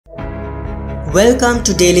Welcome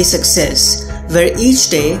to Daily Success, where each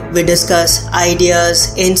day we discuss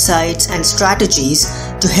ideas, insights, and strategies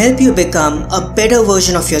to help you become a better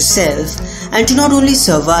version of yourself and to not only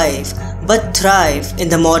survive but thrive in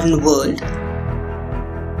the modern world.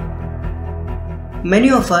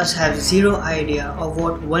 Many of us have zero idea of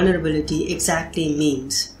what vulnerability exactly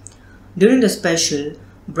means. During the special,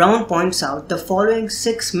 Brown points out the following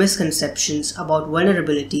 6 misconceptions about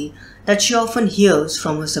vulnerability that she often hears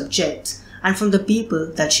from her subjects and from the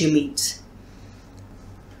people that she meets.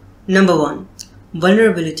 Number 1.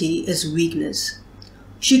 Vulnerability is weakness.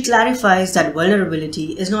 She clarifies that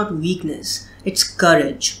vulnerability is not weakness, it's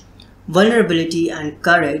courage. Vulnerability and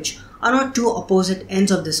courage are not two opposite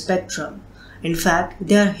ends of the spectrum. In fact,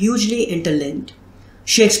 they are hugely interlinked.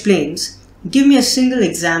 She explains, give me a single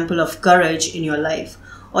example of courage in your life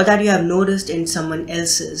or that you have noticed in someone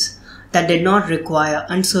else's that did not require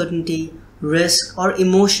uncertainty, risk, or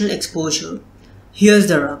emotional exposure. Here's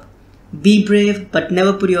the rub. Be brave, but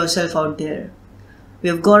never put yourself out there. We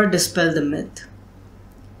have got to dispel the myth.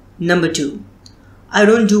 Number 2. I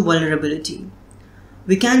don't do vulnerability.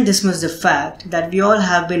 We can't dismiss the fact that we all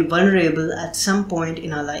have been vulnerable at some point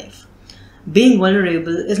in our life. Being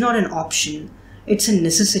vulnerable is not an option, it's a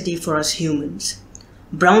necessity for us humans.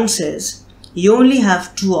 Brown says, you only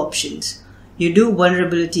have 2 options. You do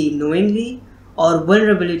vulnerability knowingly, or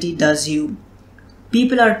vulnerability does you.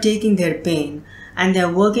 People are taking their pain and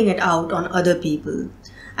they're working it out on other people.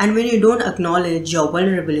 And when you don't acknowledge your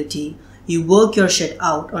vulnerability, you work your shit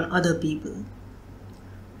out on other people.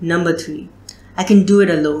 Number 3. I can do it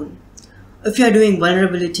alone. If you are doing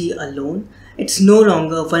vulnerability alone, it's no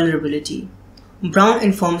longer vulnerability. Brown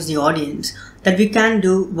informs the audience that we can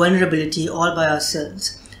do vulnerability all by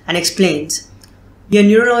ourselves and explains, we are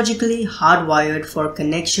neurologically hardwired for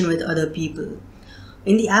connection with other people.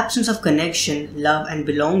 In the absence of connection, love, and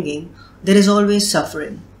belonging, there is always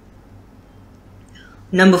suffering.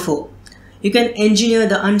 Number 4. You can engineer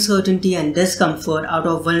the uncertainty and discomfort out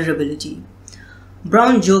of vulnerability.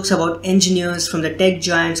 Brown jokes about engineers from the tech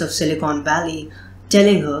giants of Silicon Valley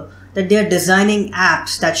telling her that they are designing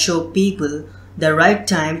apps that show people the right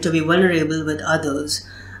time to be vulnerable with others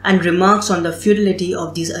and remarks on the futility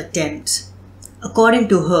of these attempts. According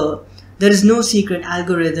to her, there is no secret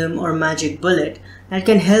algorithm or magic bullet that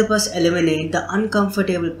can help us eliminate the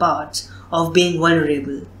uncomfortable parts of being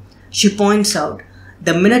vulnerable. She points out,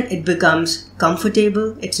 the minute it becomes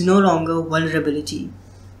comfortable, it's no longer vulnerability.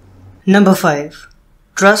 Number 5.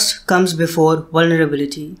 Trust comes before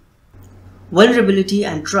vulnerability. Vulnerability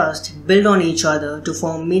and trust build on each other to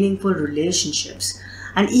form meaningful relationships,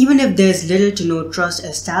 and even if there is little to no trust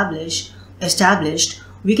established,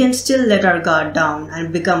 we can still let our guard down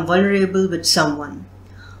and become vulnerable with someone.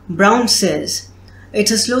 Brown says,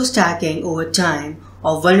 it's a slow stacking over time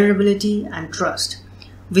of vulnerability and trust.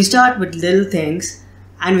 We start with little things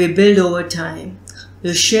and we build over time.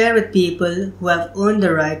 You share with people who have earned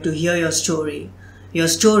the right to hear your story. Your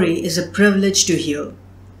story is a privilege to hear.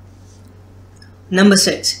 Number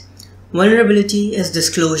 6. Vulnerability is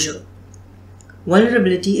disclosure.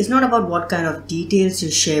 Vulnerability is not about what kind of details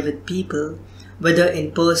you share with people, whether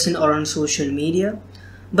in person or on social media,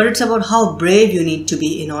 but it's about how brave you need to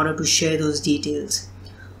be in order to share those details.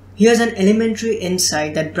 Here's an elementary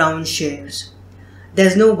insight that Brown shares.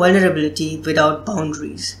 There's no vulnerability without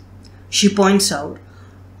boundaries. She points out,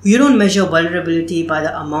 you don't measure vulnerability by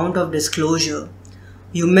the amount of disclosure.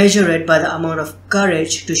 You measure it by the amount of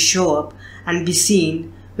courage to show up and be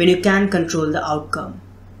seen when you can't control the outcome.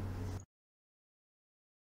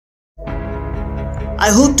 I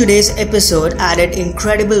hope today's episode added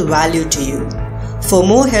incredible value to you. For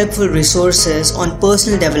more helpful resources on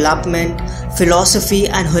personal development, philosophy,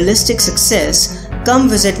 and holistic success, come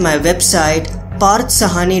visit my website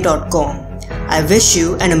parthsahani.com. I wish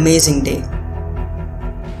you an amazing day.